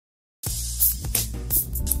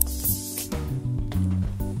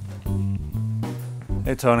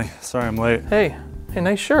Hey Tony, sorry I'm late. Hey,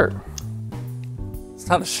 nice shirt. It's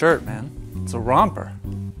not a shirt, man. It's a romper.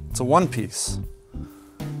 It's a one piece.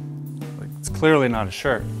 Like, it's clearly not a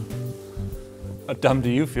shirt. How dumb do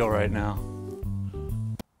you feel right now?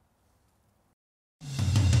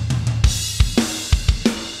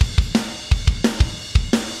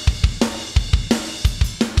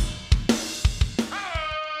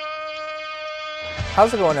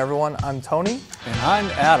 How's it going, everyone? I'm Tony. And I'm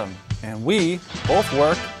Adam, and we both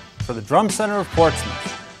work for the Drum Center of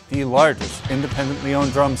Portsmouth, the largest independently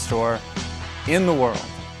owned drum store in the world.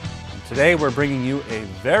 And today we're bringing you a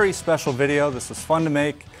very special video. This was fun to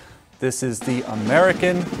make. This is the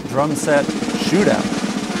American Drum Set Shootout.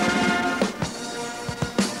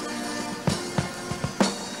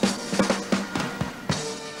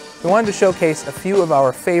 We wanted to showcase a few of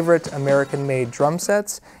our favorite American-made drum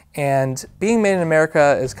sets, and being made in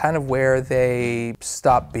America is kind of where they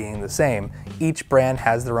stop being the same. Each brand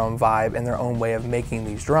has their own vibe and their own way of making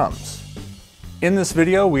these drums. In this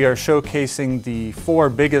video, we are showcasing the 4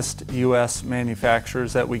 biggest US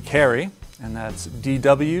manufacturers that we carry, and that's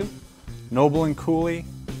DW, Noble & Cooley,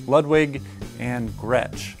 Ludwig, and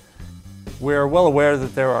Gretsch. We're well aware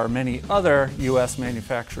that there are many other US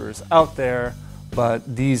manufacturers out there,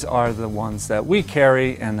 but these are the ones that we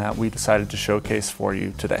carry and that we decided to showcase for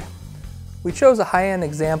you today. We chose a high-end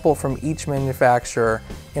example from each manufacturer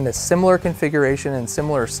in a similar configuration and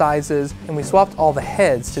similar sizes, and we swapped all the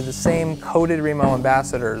heads to the same coated Remo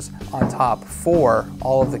ambassadors on top for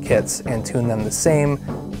all of the kits and tuned them the same,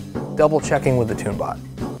 double checking with the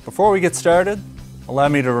TuneBot. Before we get started, allow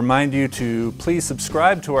me to remind you to please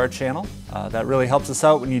subscribe to our channel. That really helps us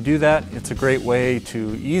out when you do that. It's a great way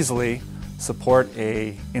to easily support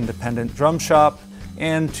an independent drum shop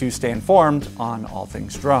and to stay informed on all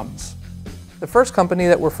things drums. The first company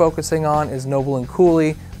that we're focusing on is Noble &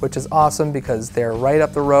 Cooley, which is awesome because they're right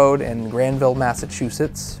up the road in Granville,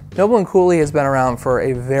 Massachusetts. Noble & Cooley has been around for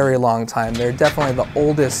a very long time. They're definitely the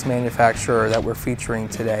oldest manufacturer that we're featuring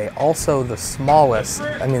today. Also the smallest.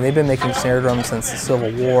 I mean, they've been making snare drums since the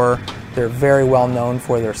Civil War. They're very well known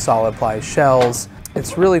for their solid ply shells.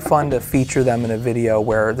 It's really fun to feature them in a video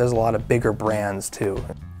where there's a lot of bigger brands too.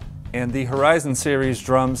 And the Horizon Series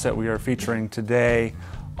drums that we are featuring today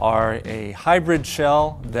are a hybrid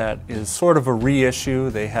shell that is sort of a reissue.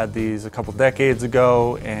 They had these a couple decades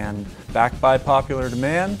ago and backed by popular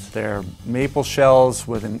demand. They're maple shells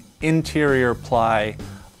with an interior ply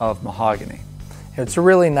of mahogany. It's a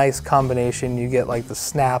really nice combination. You get like the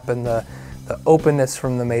snap and the openness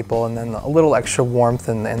from the maple, and then a little extra warmth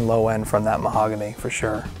and low end from that mahogany for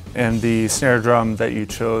sure. And the snare drum that you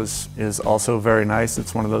chose is also very nice.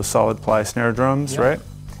 It's one of those solid ply snare drums, right?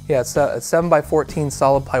 Yeah, it's a 7x14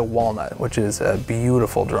 solid ply walnut, which is a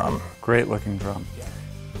beautiful drum. Great looking drum.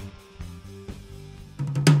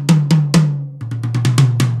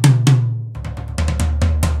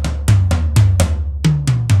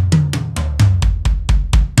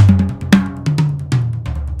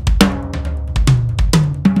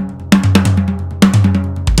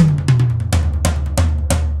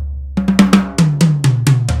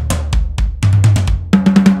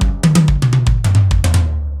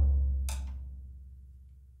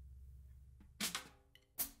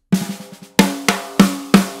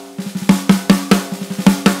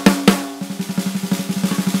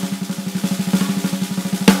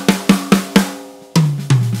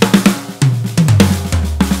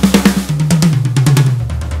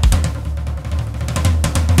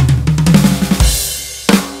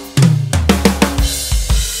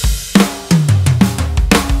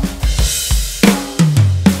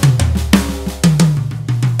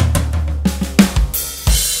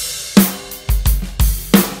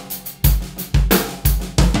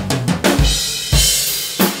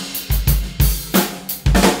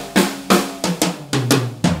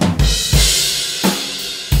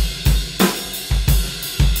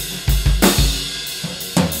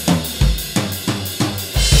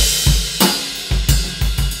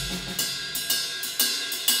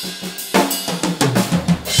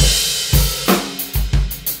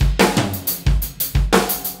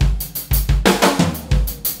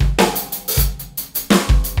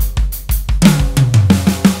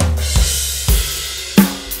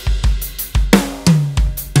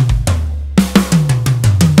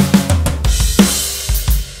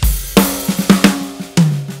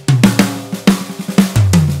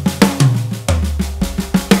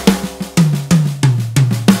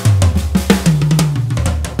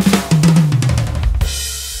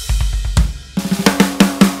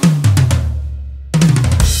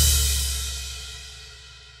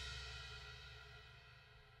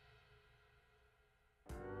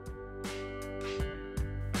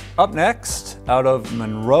 Up next, out of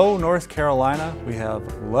Monroe, North Carolina, we have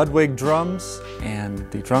Ludwig drums, and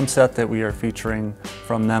the drum set that we are featuring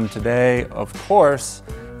from them today, of course,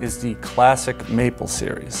 is the Classic Maple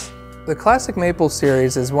series. The Classic Maple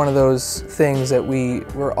series is one of those things that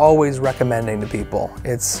we're always recommending to people.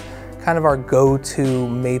 It's kind of our go-to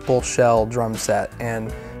maple shell drum set,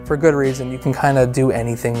 and for good reason. You can kind of do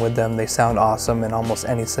anything with them. They sound awesome in almost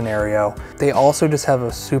any scenario. They also just have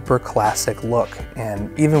a super classic look,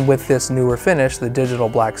 and even with this newer finish, the digital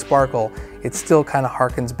black sparkle, it still kind of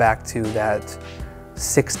harkens back to that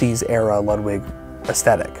 60s era Ludwig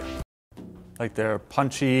aesthetic. Like they're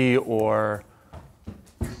punchy, or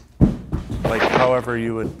like however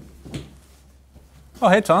you would... Oh,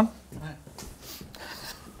 hey Tom.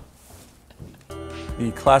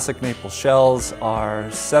 The Classic Maple shells are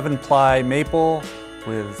 7-ply maple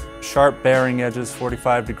with sharp bearing edges,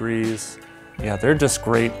 45 degrees. Yeah, they're just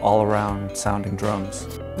great all-around sounding drums.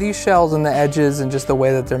 These shells and the edges and just the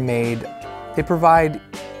way that they're made, they provide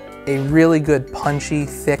a really good punchy,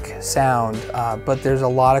 thick sound, but there's a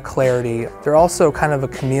lot of clarity. They're also kind of a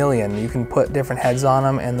chameleon. You can put different heads on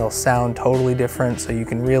them and they'll sound totally different, so you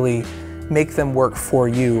can really make them work for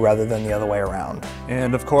you rather than the other way around.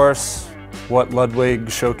 And of course, what Ludwig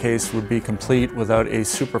showcase would be complete without a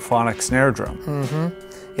super phonic snare drum.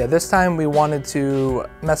 Yeah, this time we wanted to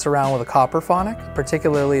mess around with a copper phonic.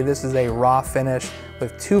 Particularly, this is a raw finish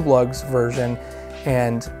with tube lugs version,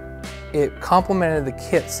 and it complemented the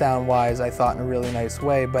kit sound-wise, I thought, in a really nice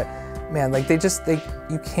way. But man, like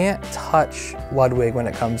you can't touch Ludwig when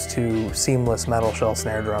it comes to seamless metal shell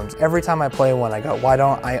snare drums. Every time I play one, I go, why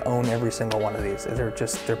don't I own every single one of these?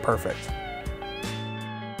 They're perfect.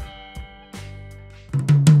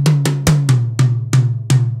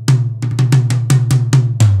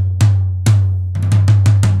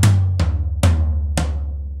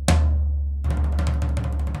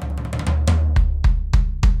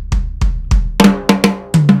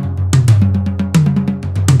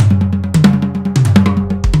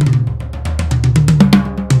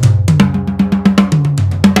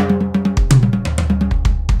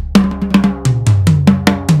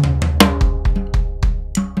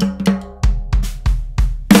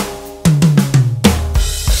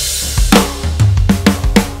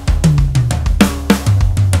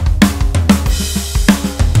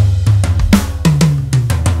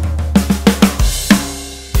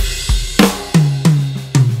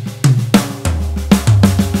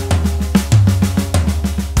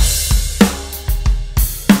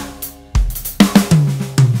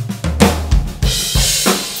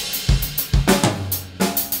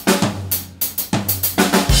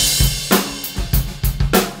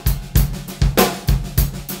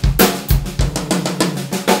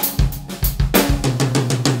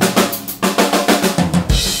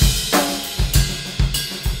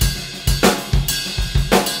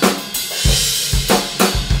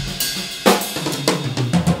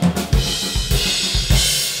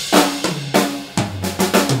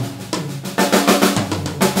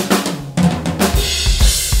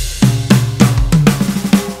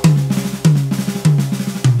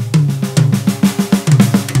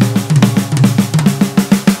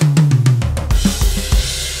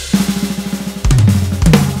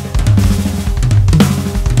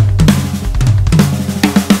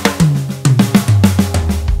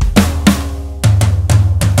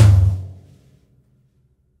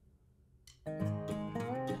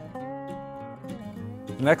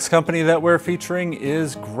 The next company that we're featuring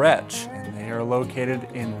is Gretsch, and they are located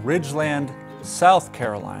in Ridgeland, South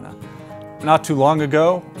Carolina. Not too long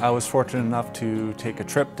ago, I was fortunate enough to take a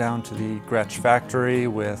trip down to the Gretsch factory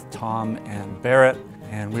with Tom and Barrett,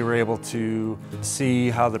 and we were able to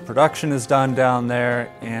see how the production is done down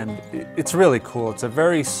there, and it's really cool. It's a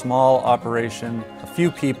very small operation, a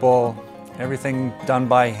few people, everything done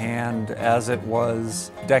by hand as it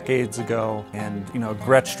was decades ago. And you know,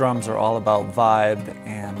 Gretsch drums are all about vibe,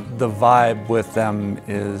 and the vibe with them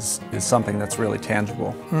is something that's really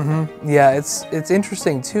tangible. Yeah, it's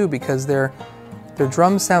interesting too, because their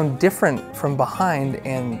drums sound different from behind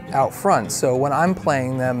and out front. So when I'm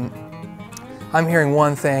playing them, I'm hearing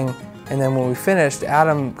one thing, and then when we finished,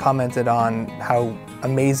 Adam commented on how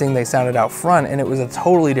amazing they sounded out front, and it was a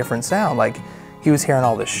totally different sound. Like, he was hearing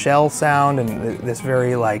all this shell sound and this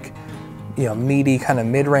very, like, you know, meaty kind of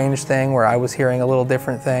mid-range thing, where I was hearing a little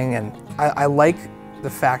different thing. And I like the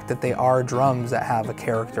fact that they are drums that have a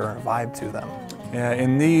character and a vibe to them. Yeah,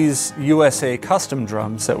 in these USA custom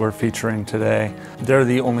drums that we're featuring today, they're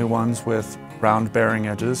the only ones with rounder bearing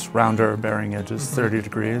edges, 30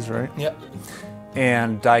 degrees, right? Yep.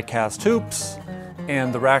 And die-cast hoops,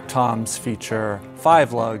 and the rack toms feature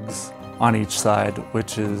 5 lugs on each side,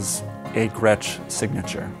 which is a Gretsch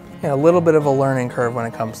signature. Yeah, a little bit of a learning curve when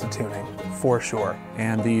it comes to tuning, for sure.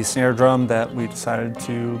 And the snare drum that we decided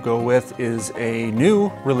to go with is a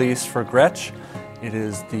new release for Gretsch. It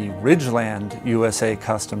is the Ridgeland USA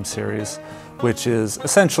Custom Series, which is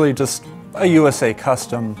essentially just a USA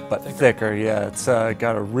Custom, but thicker. Yeah, it's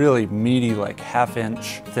got a really meaty, like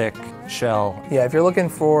half-inch thick shell. Yeah, if you're looking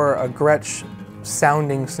for a Gretsch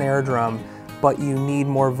sounding snare drum, but you need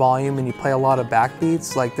more volume and you play a lot of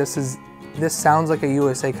backbeats, like this sounds like a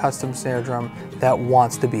USA Custom snare drum that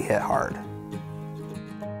wants to be hit hard.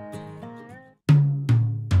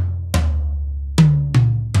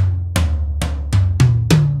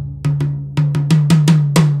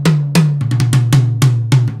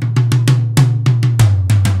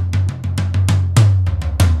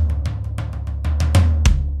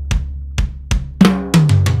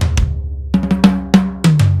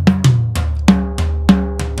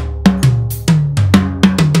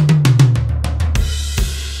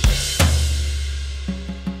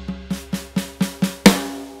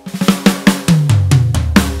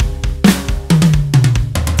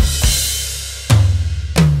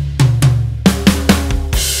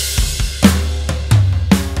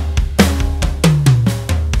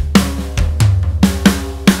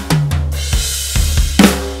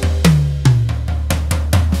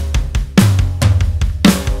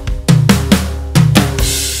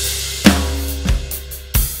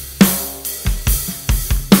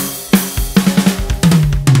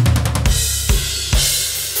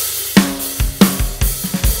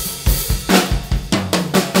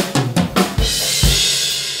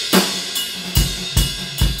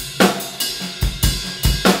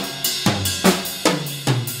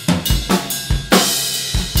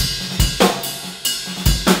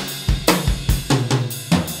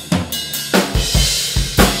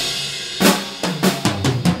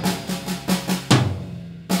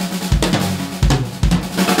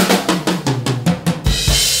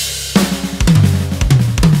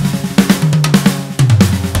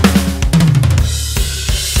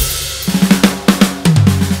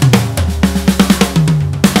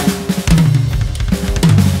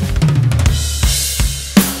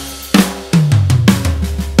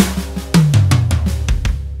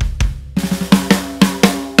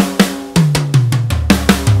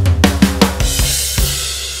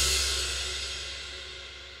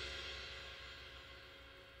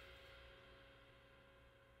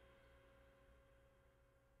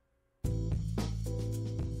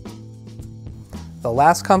 The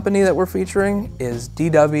last company that we're featuring is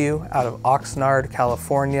DW out of Oxnard,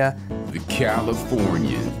 California. The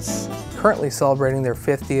Californians. Currently celebrating their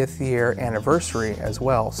 50th year anniversary as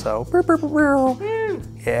well, so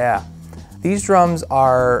yeah. These drums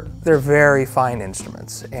they're very fine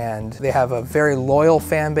instruments, and they have a very loyal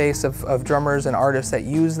fan base of drummers and artists that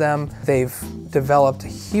use them. They've developed a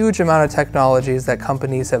huge amount of technologies that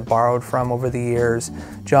companies have borrowed from over the years.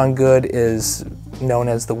 John Good is known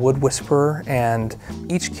as the Wood Whisperer, and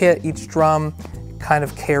each kit, each drum kind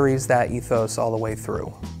of carries that ethos all the way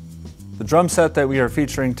through. The drum set that we are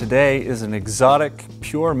featuring today is an exotic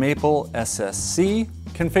pure maple SSC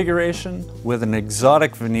configuration with an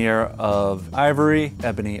exotic veneer of Ivory,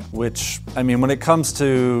 Ebony, which, I mean, when it comes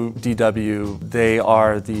to DW, they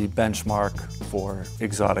are the benchmark for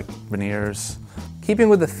exotic veneers. Keeping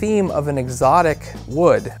with the theme of an exotic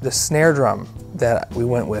wood, the snare drum that we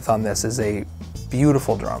went with on this is a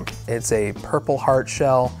beautiful drum. It's a Purpleheart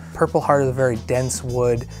shell. Purpleheart is a very dense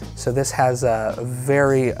wood, so this has a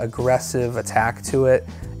very aggressive attack to it.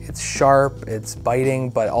 It's sharp, it's biting,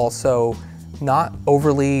 but also not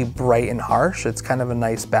overly bright and harsh. It's kind of a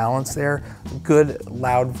nice balance there. Good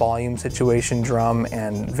loud volume situation drum,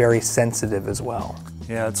 and very sensitive as well.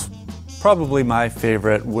 Yeah, it's probably my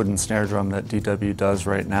favorite wooden snare drum that DW does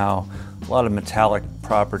right now. A lot of metallic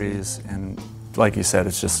properties, and like you said,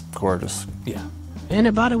 it's just gorgeous. Yeah.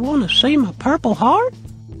 Anybody want to see my Purpleheart?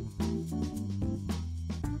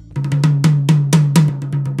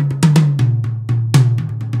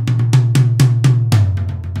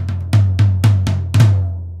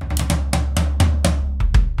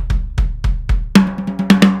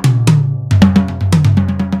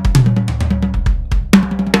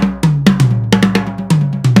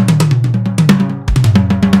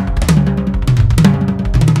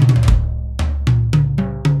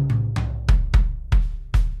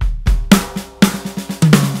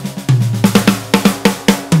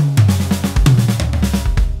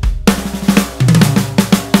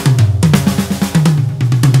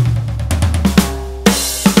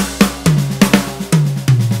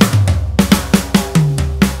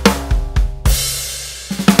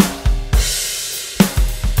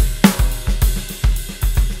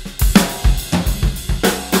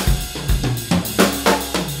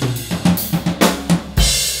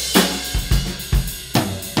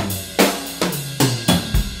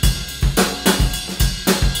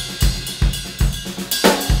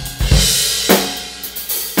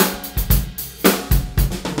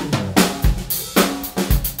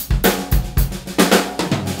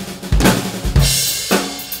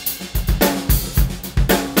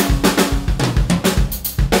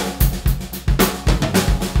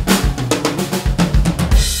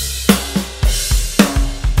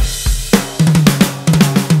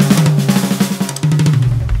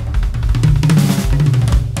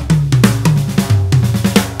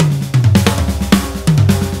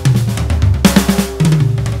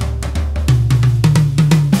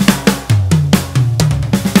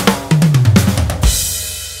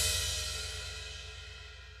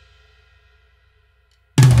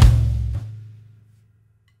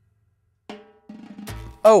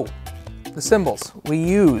 Oh, the cymbals. We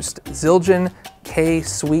used Zildjian K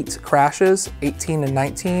Sweet Crashes 18 and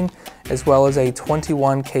 19, as well as a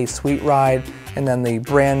 21 K Sweet Ride, and then the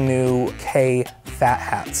brand new K Fat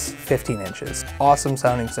Hats, 15 inches. Awesome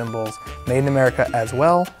sounding cymbals, made in America as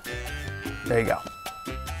well. There you go.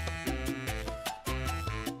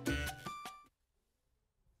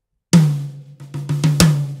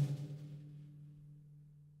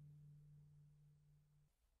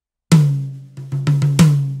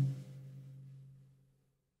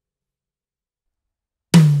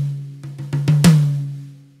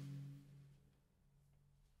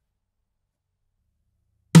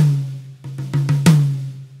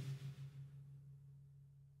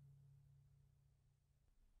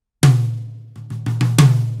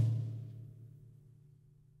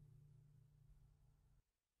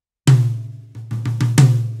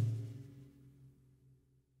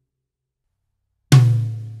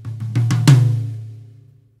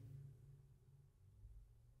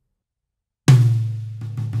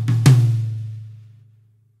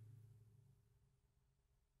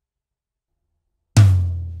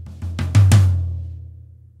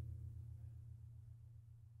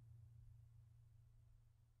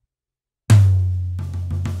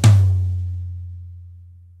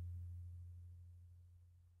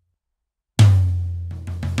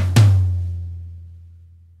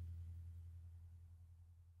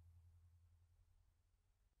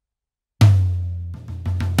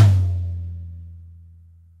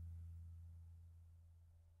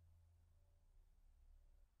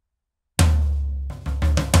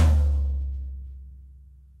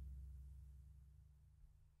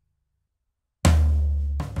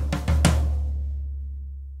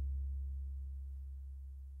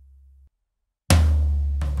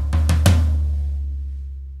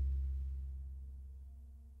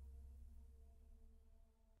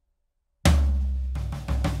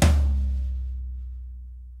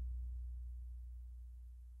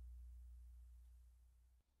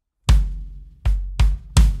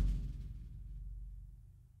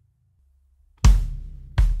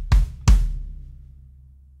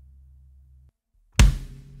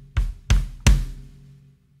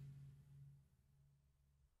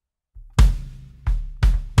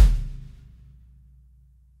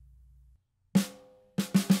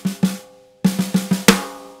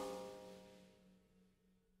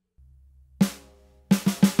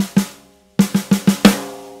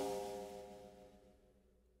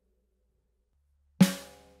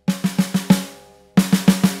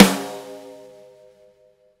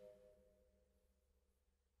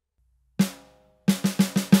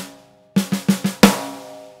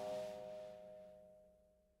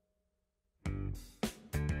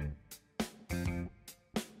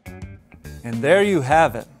 And there you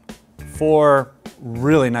have it. 4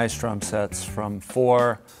 really nice drum sets from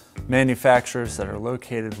 4 manufacturers that are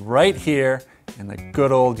located right here in the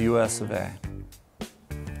good old US of A.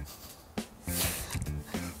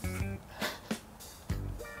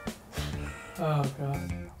 Oh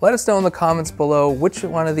God. Let us know in the comments below which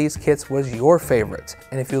one of these kits was your favorite.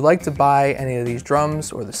 And if you'd like to buy any of these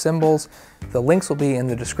drums or the cymbals, the links will be in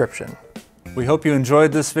the description. We hope you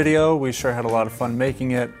enjoyed this video. We sure had a lot of fun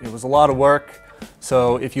making it. It was a lot of work.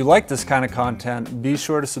 So if you like this kind of content, be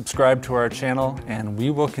sure to subscribe to our channel and we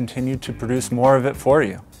will continue to produce more of it for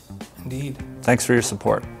you. Indeed. Thanks for your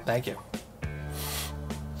support. Thank you.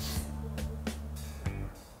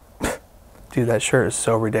 Dude, that shirt is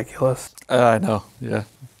so ridiculous. I know, yeah.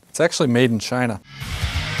 It's actually made in China.